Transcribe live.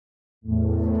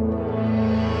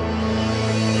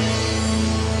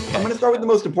start with the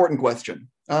most important question.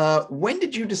 When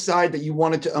did you decide that you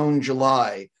wanted to own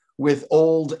July with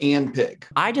Old and Pig?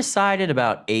 I decided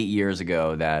about 8 years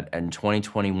ago that in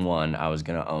 2021, I was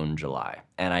gonna own July.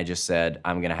 And I just said,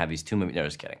 I'm gonna have these two movies. No,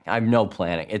 just kidding. I have no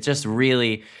planning. It's just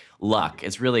really luck.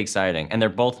 It's really exciting. And they're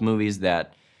both movies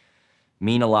that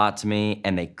mean a lot to me,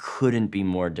 and they couldn't be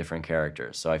more different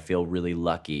characters. So I feel really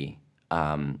lucky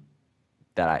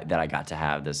that I got to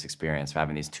have this experience of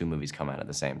having these two movies come out at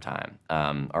the same time,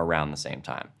 around the same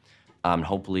time.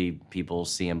 Hopefully people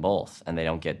see them both and they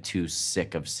don't get too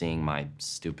sick of seeing my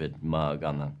stupid mug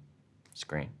on the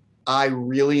screen. I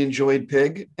really enjoyed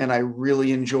Pig and I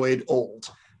really enjoyed Old.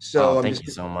 So thank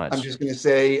you so much. I'm just going to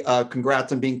say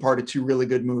congrats on being part of two really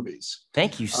good movies.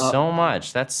 Thank you so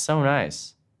much. That's so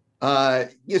nice. A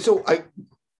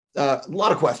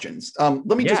lot of questions.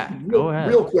 Let me just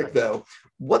real quick though.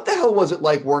 What the hell was it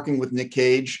like working with Nick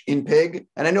Cage in Pig?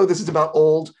 And I know this is about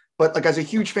Old, but like as a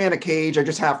huge fan of Cage, I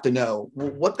just have to know,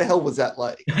 what the hell was that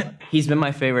like? He's been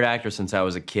my favorite actor since I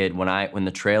was a kid. When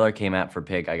the trailer came out for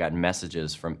Pig, I got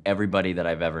messages from everybody that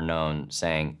I've ever known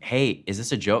saying, hey, is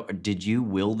this a joke? Did you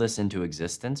will this into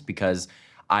existence? Because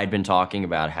I'd been talking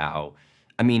about how,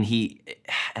 I mean,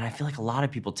 and I feel like a lot of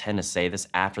people tend to say this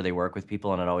after they work with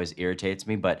people, and it always irritates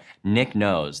me, but Nick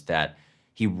knows that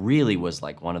he really was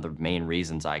like one of the main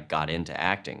reasons I got into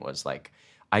acting was like,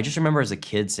 I just remember as a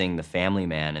kid seeing The Family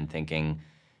Man and thinking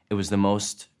it was the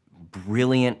most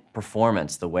brilliant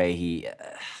performance, the way he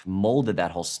molded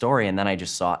that whole story. And then I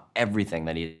just saw everything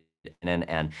that he did,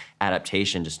 and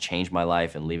adaptation just changed my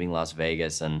life, and Leaving Las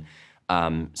Vegas. And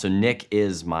so Nick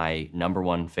is my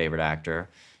 #1 favorite actor.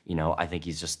 You know, I think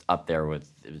he's just up there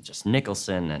with just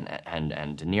Nicholson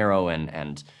and De Niro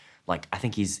and like, I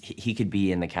think he could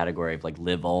be in the category of like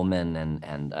Liv Ullmann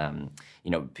and you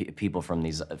know, people from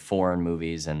these foreign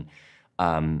movies. And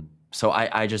so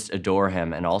I just adore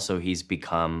him. And also he's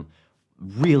become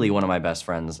really one of my best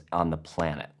friends on the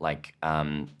planet. Like,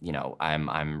 you know,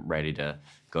 I'm ready to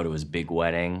go to his big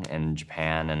wedding in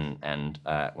Japan and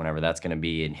whenever that's gonna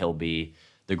be, and he'll be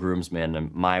the groomsman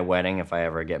at my wedding if I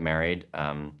ever get married.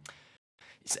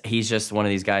 He's just one of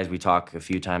these guys. We talk a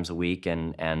few times a week,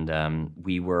 and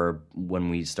when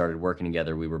we started working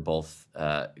together, we were both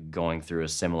going through a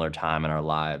similar time in our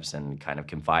lives and kind of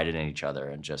confided in each other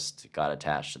and just got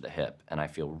attached to the hip. And I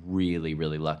feel really,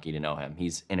 really lucky to know him.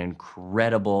 He's an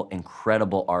incredible,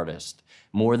 incredible artist.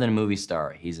 More than a movie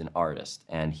star, he's an artist,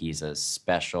 and he's a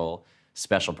special,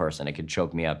 special person. It could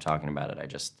choke me up talking about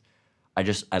it.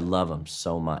 I love him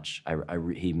so much.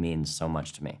 He means so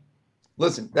much to me.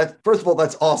 Listen, first of all,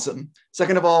 that's awesome.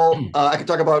 Second of all, I could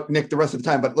talk about Nick the rest of the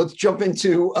time, but let's jump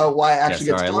into why I actually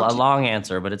get to talk to you. A long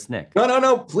answer, but it's Nick.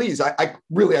 No, please. I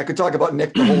could talk about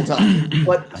Nick the whole time.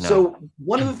 But so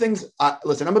one of the things,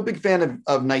 listen, I'm a big fan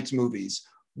of Night's movies.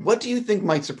 What do you think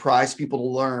might surprise people to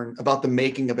learn about the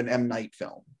making of an M. Night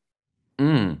film?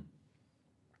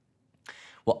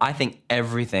 Well, I think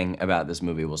everything about this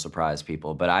movie will surprise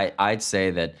people, but I'd say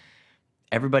that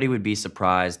everybody would be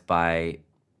surprised by,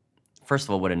 first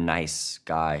of all, what a nice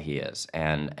guy he is,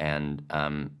 and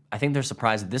I think they're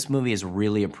surprised that this movie is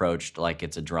really approached like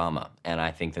it's a drama, and I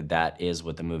think that is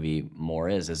what the movie more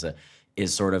is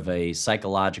sort of a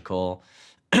psychological,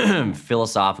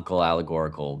 philosophical,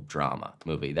 allegorical drama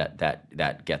movie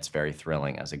that gets very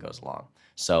thrilling as it goes along.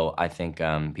 So I think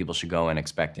people should go in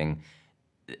expecting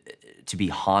to be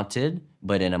haunted,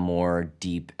 but in a more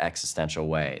deep existential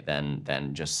way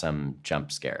than just some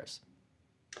jump scares.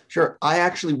 Sure. I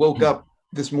actually woke up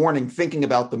this morning thinking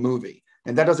about the movie,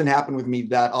 and that doesn't happen with me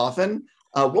that often.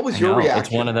 What was your reaction?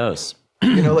 It's one of those.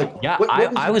 You know, like yeah,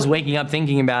 I was waking up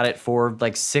thinking about it for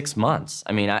like 6 months.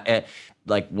 I mean,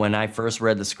 like when I first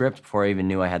read the script before I even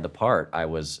knew I had the part, I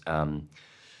was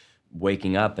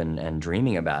waking up and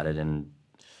dreaming about it and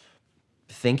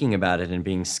thinking about it and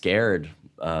being scared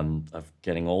of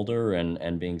getting older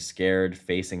and being scared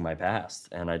facing my past.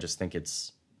 And I just think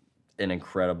it's an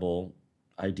incredible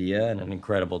idea and an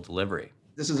incredible delivery.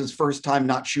 This is his first time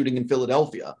not shooting in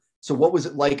Philadelphia. So what was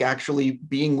it like actually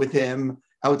being with him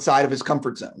outside of his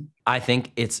comfort zone? I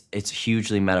think it's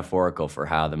hugely metaphorical for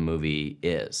how the movie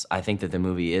is. I think that the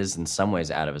movie is in some ways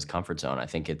out of his comfort zone. I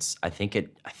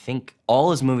think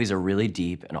all his movies are really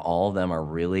deep, and all of them are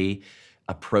really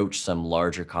approach some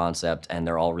larger concept, and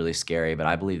they're all really scary, but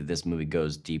I believe that this movie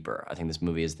goes deeper. I think this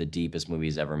movie is the deepest movie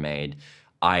he's ever made.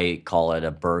 I call it a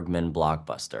Bergman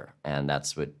blockbuster, and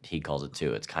that's what he calls it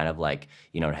too. It's kind of like,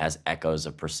 you know, it has echoes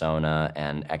of Persona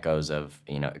and echoes of,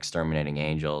 you know, Exterminating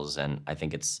Angels, and I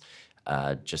think it's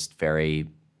just very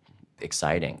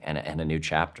exciting and a new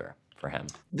chapter for him.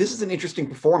 This is an interesting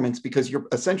performance because you're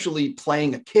essentially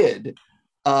playing a kid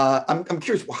I'm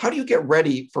curious, how do you get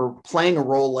ready for playing a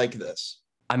role like this?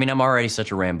 I mean, I'm already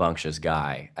such a rambunctious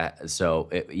guy.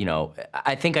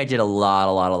 I think I did a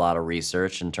lot of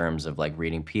research in terms of like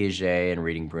reading Piaget and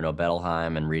reading Bruno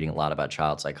Bettelheim and reading a lot about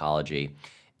child psychology,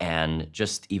 and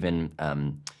just even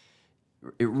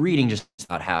reading just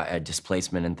about how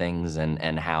displacement and things,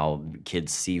 and how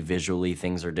kids see visually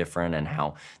things are different, and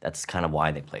how that's kind of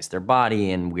why they place their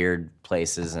body in weird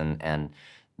places, and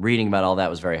reading about all that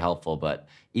was very helpful. But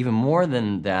even more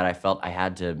than that, I felt I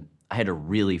had to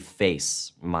really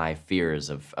face my fears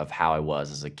of how I was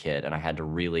as a kid, and I had to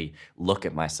really look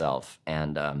at myself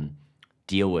and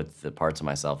deal with the parts of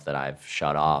myself that I've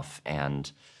shut off,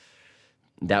 and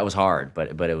that was hard,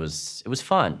 but it was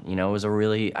fun. You know, it was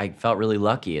I felt really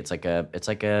lucky. It's like a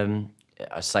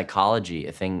psychology,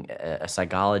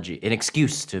 an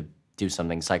excuse to do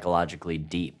something psychologically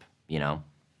deep, you know?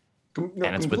 No,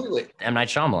 and it's completely. with M. Night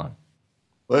Shyamalan.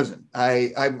 Listen,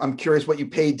 I'm curious what you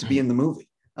paid to be in the movie.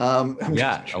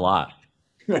 Yeah, a lot.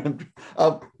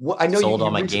 I know sold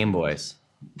all my Game Boys.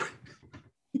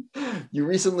 You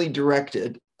recently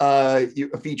directed a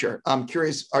feature. I'm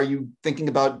curious, are you thinking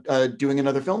about doing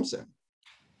another film soon?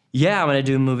 Yeah, I'm gonna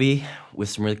do a movie with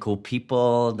some really cool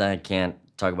people that I can't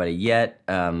talk about it yet,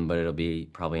 but it'll be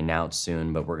probably announced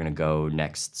soon. But we're gonna go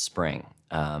next spring,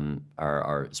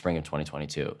 our spring of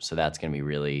 2022. So that's gonna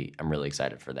be I'm really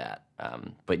excited for that.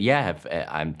 But yeah,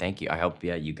 thank you. I hope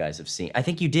you guys have seen. I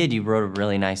think you did. You wrote a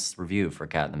really nice review for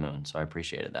Cat in the Moon, so I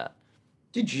appreciated that.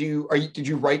 Did you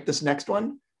write this next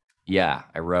one? Yeah,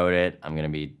 I wrote it. I'm gonna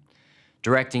be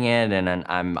directing it, and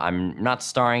I'm not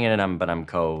starring in it, but I'm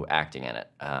co-acting in it.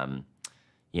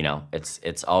 You know,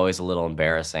 it's always a little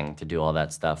embarrassing to do all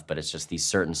that stuff, but it's just these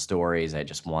certain stories, I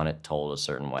just want it told a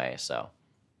certain way, so.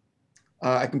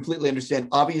 I completely understand.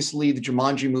 Obviously, the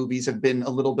Jumanji movies have been a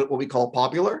little bit what we call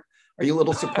popular. Are you a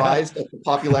little surprised at the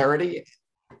popularity?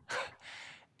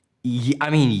 I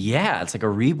mean, yeah, it's like a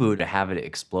reboot to have it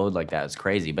explode like that. It's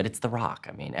crazy, but it's The Rock.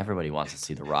 I mean, everybody wants to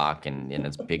see The Rock and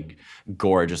its big,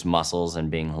 gorgeous muscles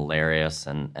and being hilarious,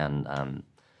 and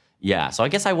yeah. So I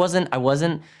guess I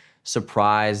wasn't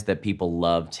surprised that people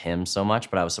loved him so much,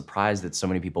 but I was surprised that so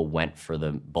many people went for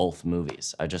both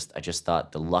movies. I just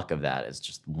thought the luck of that is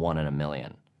just 1 in a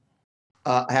million.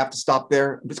 I have to stop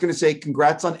there. I'm just going to say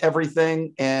congrats on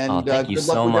everything, and thank you good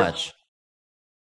luck so with much.